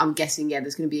 I mean, I'm guessing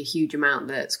there's going to be a huge amount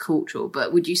that's cultural,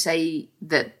 but would you say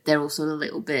that they're also a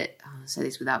little bit? I'll say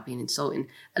this without being insulting,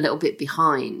 a little bit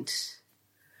behind,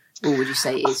 or would you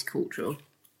say it is cultural?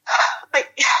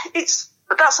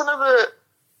 That's another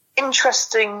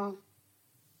interesting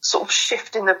sort of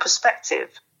shift in the perspective,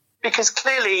 because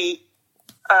clearly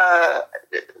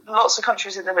lots of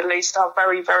countries in the Middle East are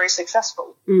very, very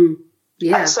successful.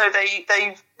 Yeah. And so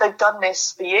they've done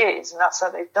this for years, and that's how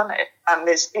they've done it. And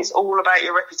it's all about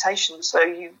your reputation. So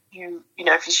you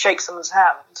know, if you shake someone's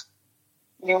hand,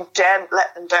 you daren't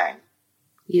let them down.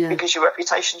 Yeah. Because your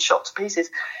reputation's shot to pieces.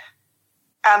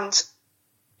 And,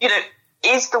 you know,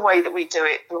 is the way that we do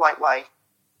it the right way?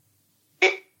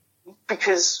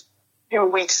 Because who are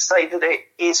we to say that it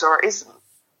is or it isn't?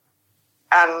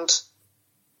 And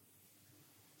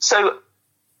so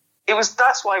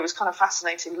that's why it was kind of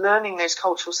fascinating learning those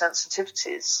cultural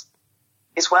sensitivities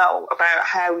as well, about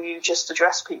how you just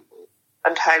address people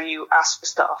and how you ask for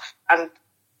stuff, and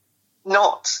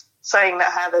not saying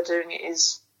that how they're doing it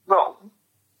is wrong,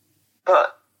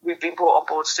 but we've been brought on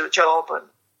board to do a job, and,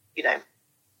 you know,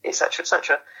 et cetera, et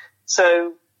cetera.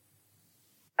 So,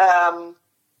 and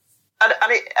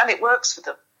it works for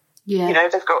them. Yeah. You know,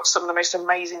 they've got some of the most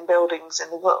amazing buildings in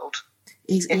the world.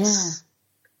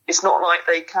 It's not like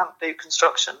they can't do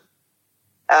construction.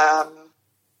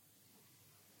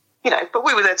 You know, but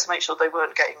we were there to make sure they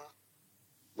weren't getting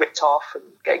ripped off and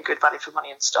getting good value for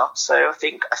money and stuff. So I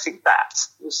think that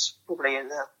was probably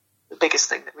the biggest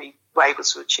thing that we were able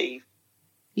to achieve.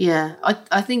 Yeah,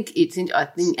 I think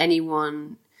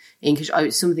anyone in,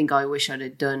 it's something I wish I'd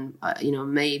have done, you know, I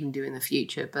may even do in the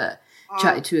future, but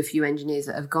chatted to a few engineers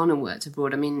that have gone and worked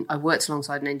abroad. I mean, I worked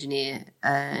alongside an engineer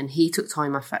and he took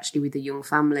time off actually with a young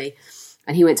family,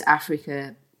 and he went to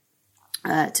Africa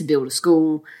to build a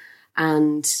school,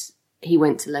 and he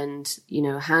went to lend, you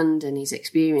know, a hand and his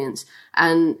experience.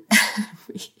 And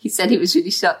he said he was really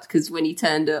shocked because when he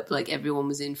turned up, like, everyone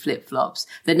was in flip-flops.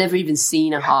 They'd never even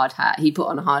seen a hard hat. He put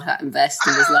on a hard hat and vest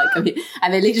and was like, I mean,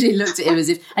 and they literally looked at him as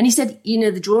if, and he said, you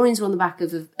know, the drawings were on the back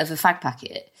of a fag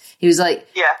packet. He was like,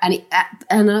 yeah.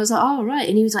 And I was like, oh, right.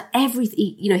 And he was like,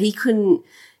 everything, you know, he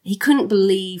couldn't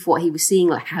believe what he was seeing,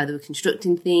 like how they were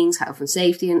constructing things, health and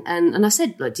safety. And I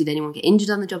said, like, did anyone get injured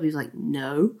on the job? He was like,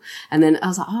 no. And then I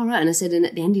was like, oh, right. And I said, and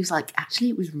at the end, he was like, actually,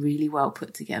 it was really well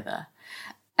put together.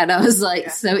 And I was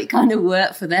like, so it kind of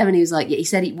worked for them. And he was like, yeah, he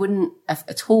said it wouldn't have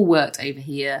at all worked over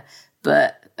here,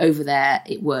 but over there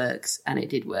it works, and it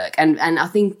did work. And I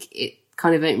think it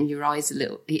kind of opened your eyes a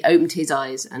little. He opened his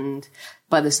eyes, and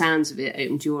by the sounds of it,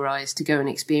 opened your eyes to go and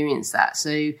experience that.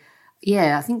 So,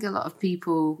 yeah, I think a lot of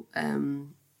people,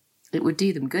 it would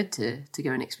do them good to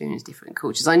go and experience different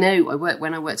cultures. I know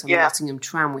when I worked on the Nottingham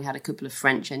tram, we had a couple of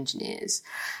French engineers,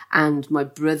 and my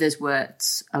brother's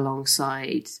worked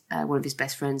alongside one of his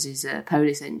best friends who's a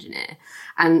Polish engineer.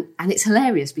 And it's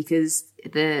hilarious because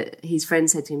his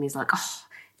friend said to him, he's like, oh,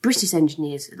 British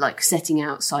engineers, like setting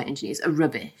out site engineers, are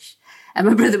rubbish. And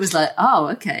my brother was like, oh,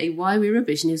 okay, why are we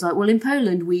rubbish? And he was like, well, in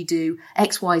Poland, we do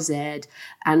X, Y, Z.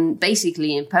 And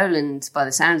basically in Poland, by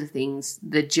the sound of things,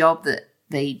 the job that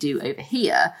they do over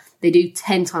here, they do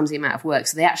 10 times the amount of work.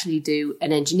 So they actually do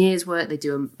an engineer's work, they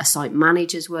do a site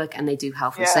manager's work, and they do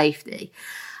health and safety.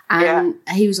 And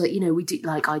he was like, you know, we do,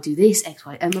 like, I do this, X,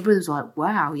 Y. And my brother was like,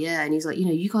 wow, yeah. And he's like, you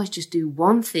know, you guys just do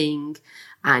one thing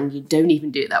and you don't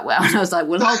even do it that well. And I was like,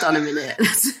 well, hold on a minute.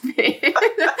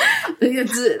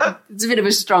 It's a bit of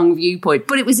a strong viewpoint.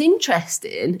 But it was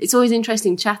interesting. It's always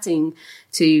interesting chatting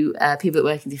to people that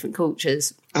work in different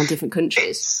cultures and different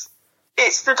countries.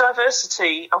 It's the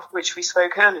diversity of which we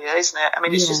spoke earlier, isn't it? I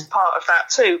mean, it's just part of that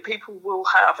too. People will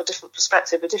have a different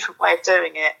perspective, a different way of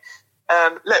doing it.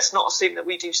 Let's not assume that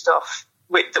we do stuff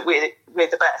that we're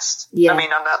the best. Yeah. I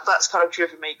mean, and that's kind of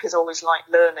driven me because I always like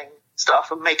learning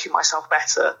stuff and making myself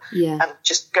better and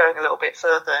just going a little bit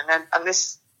further. And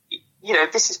this, you know,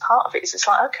 this is part of it. It's just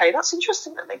like, okay, that's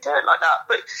interesting that they do it like that.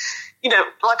 But, you know,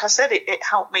 like I said, it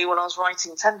helped me when I was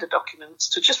writing tender documents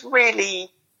to just really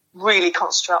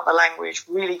concentrate on the language,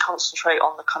 really concentrate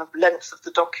on the kind of length of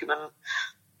the document,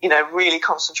 you know, really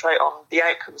concentrate on the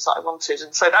outcomes that I wanted.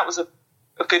 And so that was a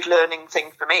good learning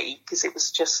thing for me because it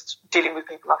was just dealing with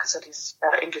people, like I said,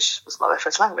 English was not their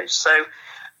first language. So,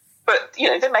 but, you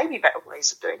know, there may be better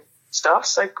ways of doing stuff.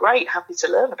 So great, happy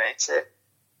to learn about it.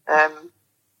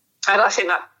 And I think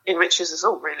that enriches us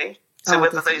all, really. So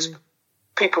whether those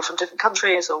people from different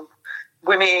countries or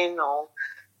women or,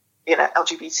 you know,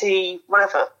 LGBT,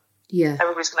 whatever. Yeah.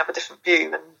 Everybody's going to have a different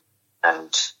view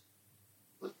and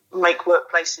make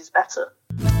workplaces better.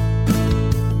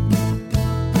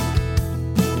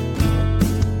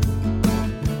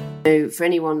 So for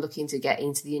anyone looking to get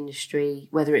into the industry,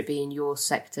 whether it be in your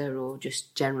sector or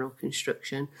just general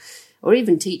construction or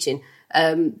even teaching,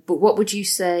 but what would you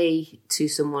say to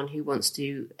someone who wants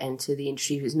to enter the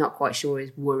industry who's not quite sure,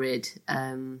 is worried?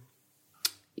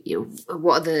 You know,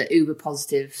 what are the uber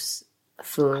positives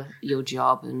for your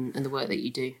job and the work that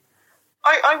you do?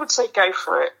 I would say go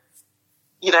for it.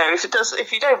 You know, if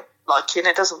you don't like it and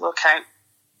it doesn't work out,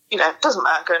 you know, it doesn't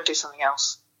matter, go and do something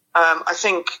else. I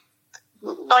think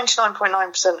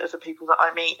 99.9% of the people that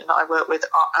I meet and that I work with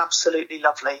are absolutely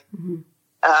lovely. Mm-hmm.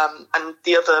 And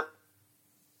the other,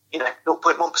 you know,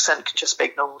 0.1% can just be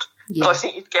ignored. Yeah. But I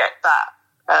think you'd get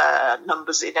that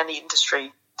numbers in any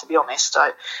industry, to be honest.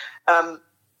 And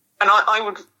I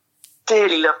would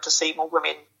dearly love to see more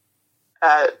women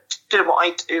doing what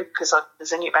I do, because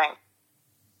there's only about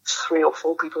 3 or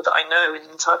 4 people that I know in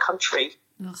the entire country.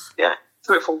 Ugh. Yeah,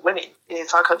 3 or 4 women in the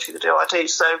entire country that do what I do.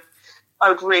 So I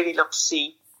would really love to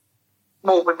see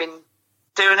more women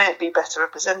doing it, be better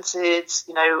represented,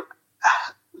 you know,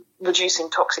 reducing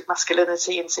toxic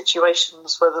masculinity in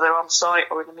situations, whether they're on site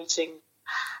or in a meeting.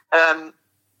 And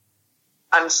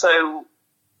so,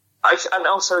 and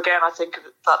also again, I think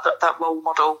that role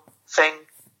model thing,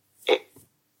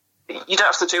 you don't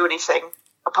have to do anything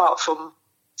apart from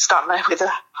standing there with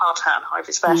a hard hat and high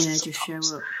vis vest. Yeah, just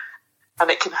show up. And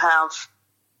it can have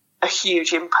a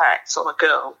huge impact on a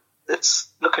girl that's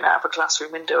looking out of a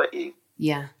classroom window at you.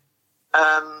 Yeah.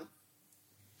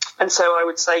 And so I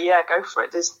would say, yeah, go for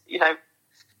it. There's, you know,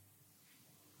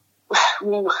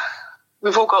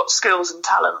 we've all got skills and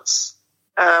talents.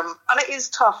 And it is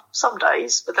tough some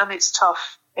days, but then it's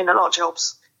tough in a lot of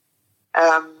jobs.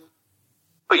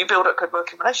 But you build up good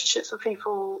working relationships with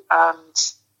people,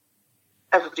 and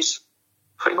everybody's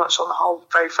pretty much on the whole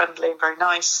very friendly and very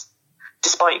nice,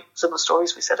 despite some of the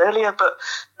stories we said earlier. But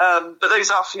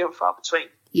those are few and far between.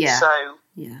 Yeah. So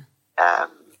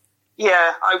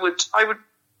yeah, I would.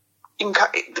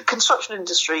 The construction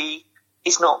industry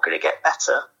is not going to get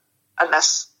better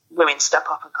unless women step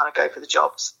up and kind of go for the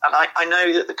jobs. And I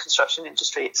know that the construction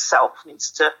industry itself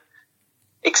needs to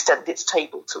extend its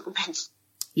table to women.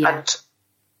 Yeah.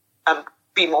 And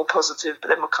be more positive, but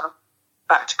then we're kind of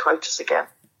back to quotas again.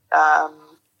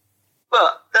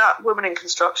 But that Women in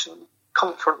Construction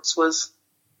conference was,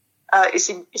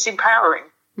 it's empowering.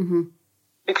 Mm-hmm.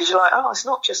 Because you're like, oh, it's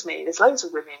not just me. There's loads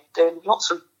of women doing lots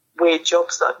of weird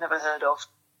jobs that I've never heard of,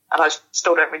 and I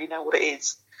still don't really know what it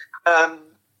is.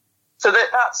 So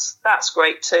that's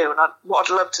great too. And what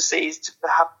I'd love to see is to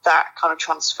have that kind of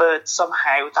transferred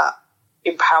somehow, that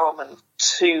empowerment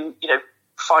to, you know,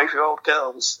 5-year-old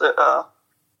girls that are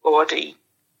already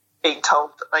being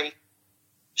told that they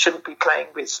shouldn't be playing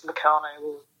with Meccano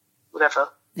or whatever.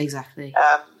 Exactly.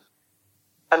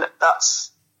 And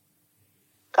that's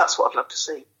what I'd love to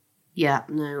see. Yeah,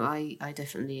 no, I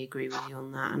definitely agree with you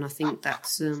on that. And I think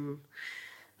that's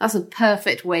a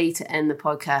perfect way to end the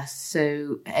podcast.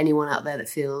 So anyone out there that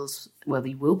feels, well,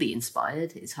 you will be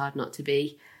inspired, it's hard not to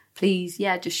be, please,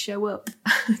 yeah, just show up.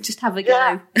 Just have a go.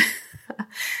 Yeah.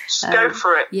 Just go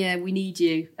for it. Yeah, we need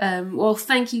you. Well,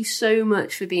 thank you so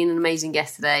much for being an amazing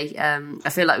guest today. I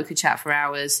feel like we could chat for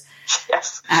hours.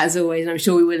 Yes. As always, I'm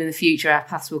sure we will in the future. Our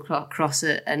paths will cross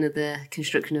at another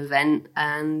construction event.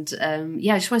 And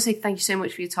I just want to say thank you so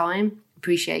much for your time.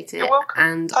 Appreciate it. You're welcome.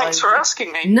 And thanks for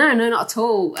asking me. No, not at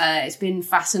all. It's been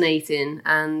fascinating,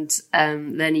 and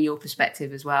learning your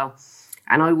perspective as well.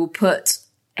 And I will put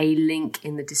a link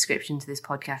in the description to this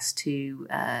podcast to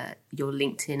your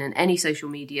LinkedIn and any social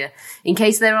media, in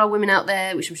case there are women out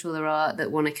there, which I'm sure there are,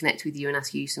 that want to connect with you and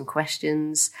ask you some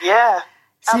questions. Yeah,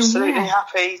 so, absolutely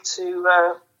happy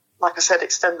to, like I said,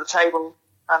 extend the table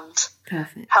and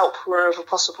help wherever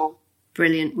possible.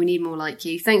 Brilliant. We need more like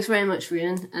you. Thanks very much,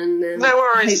 Rhian. And no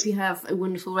worries. I hope you have a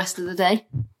wonderful rest of the day.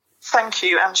 Thank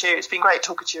you, and you. It's been great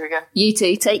talking to you again. You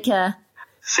too. Take care.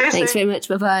 See you Thanks soon. very much.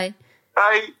 Bye-bye.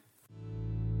 Bye.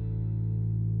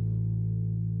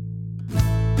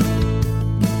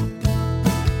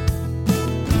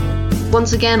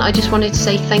 Once again, I just wanted to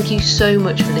say thank you so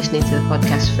much for listening to the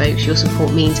podcast, folks. Your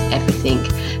support means everything.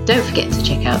 Don't forget to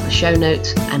check out the show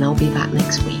notes, and I'll be back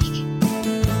next week.